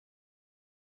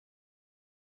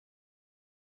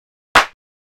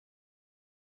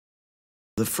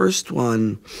The first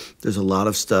one, there's a lot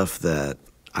of stuff that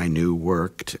I knew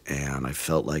worked, and I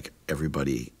felt like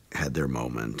everybody had their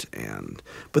moment.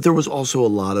 But there was also a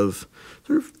lot of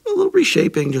sort of a little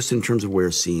reshaping just in terms of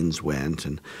where scenes went.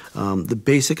 And the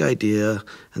basic idea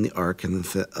and the arc and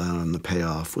the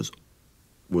payoff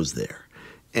was there.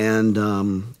 And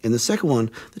in the second one,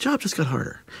 the job just got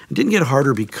harder. It didn't get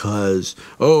harder because,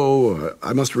 oh,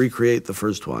 I must recreate the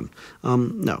first one.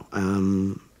 No,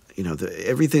 you know,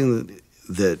 everything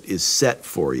that is set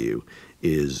for you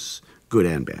is good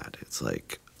and bad. It's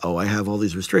like, oh, I have all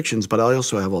these restrictions, but I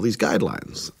also have all these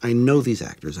guidelines. I know these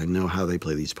actors. I know how they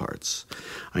play these parts.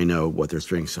 I know what their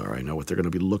strengths are. I know what they're going to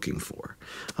be looking for.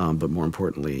 But more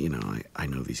importantly, you know, I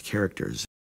know these characters.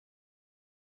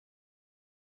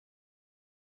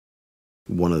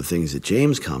 One of the things that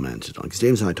James commented on, because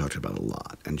James and I talked about it a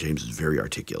lot, and James is very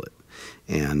articulate,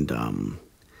 and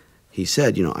he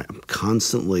said, you know, I'm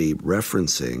constantly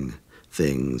referencing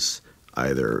things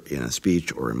either in a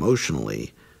speech or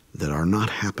emotionally that are not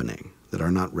happening, that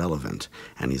are not relevant.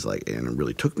 And he's like, and it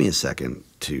really took me a second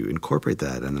to incorporate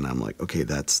that, and then I'm like, okay,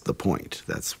 that's the point.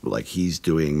 That's like he's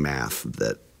doing math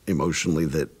that emotionally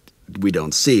that we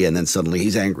don't see, and then suddenly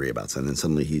he's angry about something, and then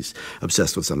suddenly he's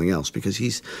obsessed with something else because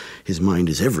his mind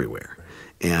is everywhere.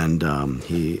 And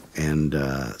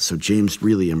so James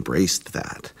really embraced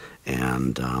that.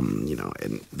 And you know,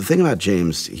 and the thing about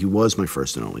James, he was my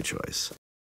first and only choice.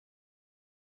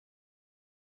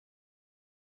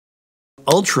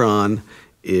 Ultron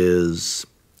is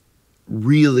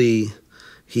really,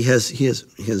 he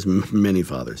has many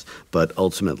fathers, but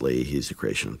ultimately he's a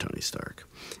creation of Tony Stark.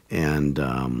 And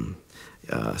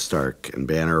Stark and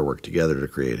Banner worked together to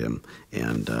create him,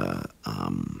 and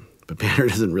but Banner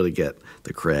doesn't really get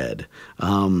the cred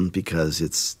because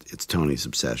it's Tony's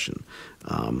obsession,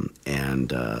 and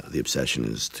the obsession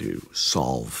is to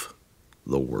solve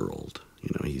the world. You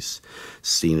know, he's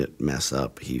seen it mess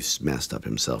up. He's messed up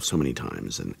himself so many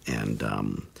times, and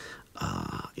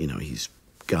you know, he's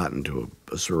gotten to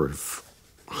a sort of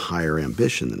higher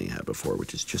ambition than he had before,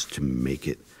 which is just to make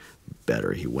it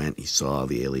better. He went, he saw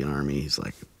the alien army. He's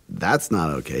like, that's not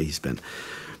okay. He spent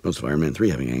most of Iron Man 3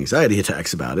 having anxiety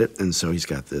attacks about it, and so he's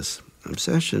got this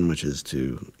obsession, which is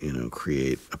to, you know,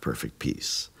 create a perfect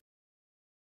peace.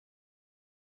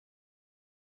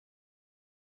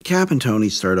 Cap and Tony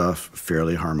start off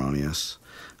fairly harmonious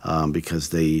because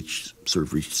they each sort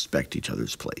of respect each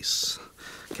other's place.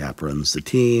 Cap runs the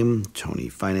team, Tony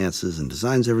finances and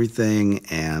designs everything,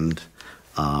 and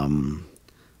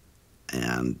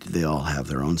they all have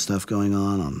their own stuff going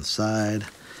on the side.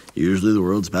 Usually the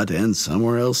world's about to end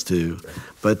somewhere else too,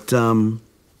 but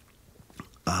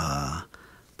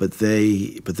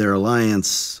their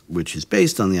alliance, which is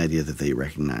based on the idea that they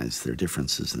recognize their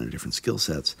differences and their different skill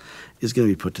sets, is going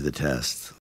to be put to the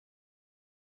test.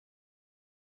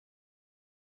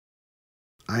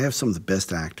 I have some of the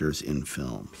best actors in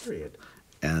film. Period.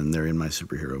 And they're in my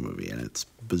superhero movie, and it's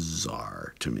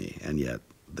bizarre to me, and yet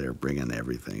they're bringing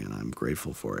everything, and I'm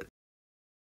grateful for it.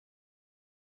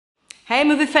 Hey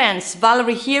movie fans,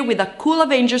 Valerie here with a cool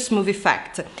Avengers movie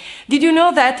fact. Did you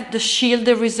know that the SHIELD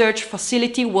research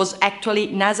facility was actually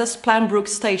NASA's Planbrook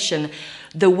Station,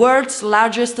 the world's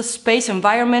largest space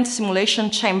environment simulation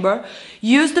chamber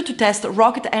used to test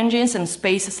rocket engines and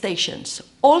space stations?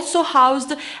 Also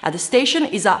housed at the station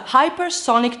is a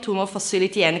hypersonic tunnel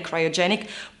facility and cryogenic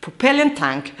propellant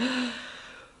tank.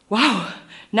 Wow,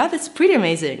 now that's pretty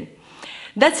amazing.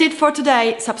 That's it for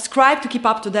today. Subscribe to keep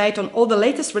up to date on all the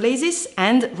latest releases,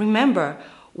 and remember,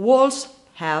 walls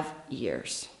have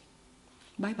ears.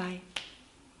 Bye bye.